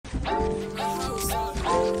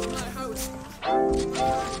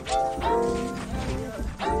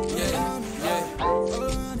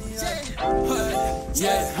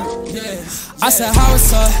I said, how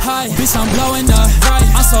it's up? Hi, bitch, I'm blowing up.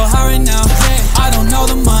 I'm so high right now. I don't know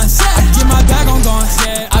the months. I get my bag on gone.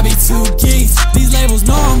 I be too geeked. These labels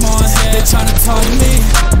know I'm on. They tryna talk to me.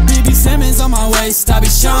 BB Simmons on my waist. I be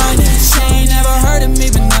shining. She ain't never heard of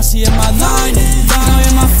me, but now she in my line. Now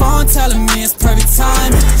in my phone telling me it's perfect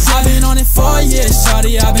timing. I've been on it for years,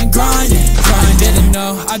 shawty. I've been grinding. Didn't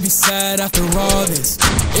know I'd be sad after all this.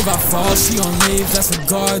 If I fall, she gon' leave. That's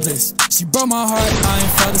regardless. She broke my heart. I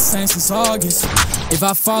ain't felt the same since August. If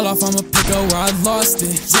I fall off, I'ma pick up where I lost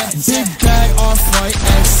it. Big bag, off-white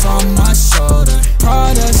X on my shoulder.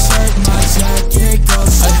 Prada shirt, my jacket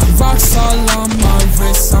goes. Rocks all on my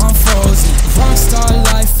wrist, I'm frozen. Rockstar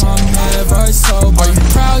life, I'm never sober. Are you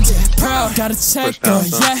proud? Yeah, proud. Got a check though,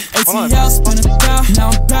 yeah. ATL spin it down.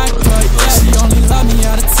 Now I'm back, but yeah. She only love me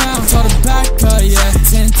out of town. Told her back up, yeah.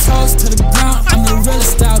 10 toes to the ground. I'm the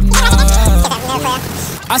realest out now.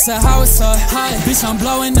 I said, how it's up? Hi, bitch, I'm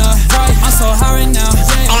blowing up. I'm so high right now.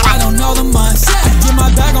 I don't know the months. I get my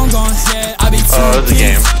bag on gone. I be too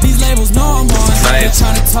deep. These labels know I'm on. They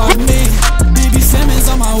tryna talk to me. BB Simmons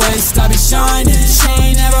on my waist. I be shining. She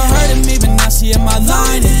ain't never heard of me, but now she in my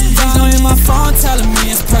line. These know in my phone telling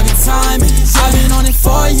me it's perfect timing. I've been on it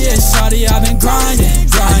for years, shawty. I've been grinding.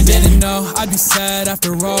 Didn't know I'd be sad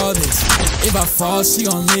after all this. If I fall, she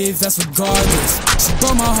gon' leave. That's regardless. She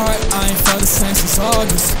broke my heart. I ain't felt the same since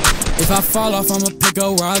August. If I fall off, I'ma pick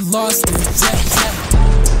up where I lost it.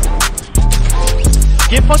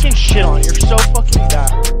 Get fucking shit on, you're so fucking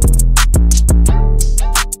bad.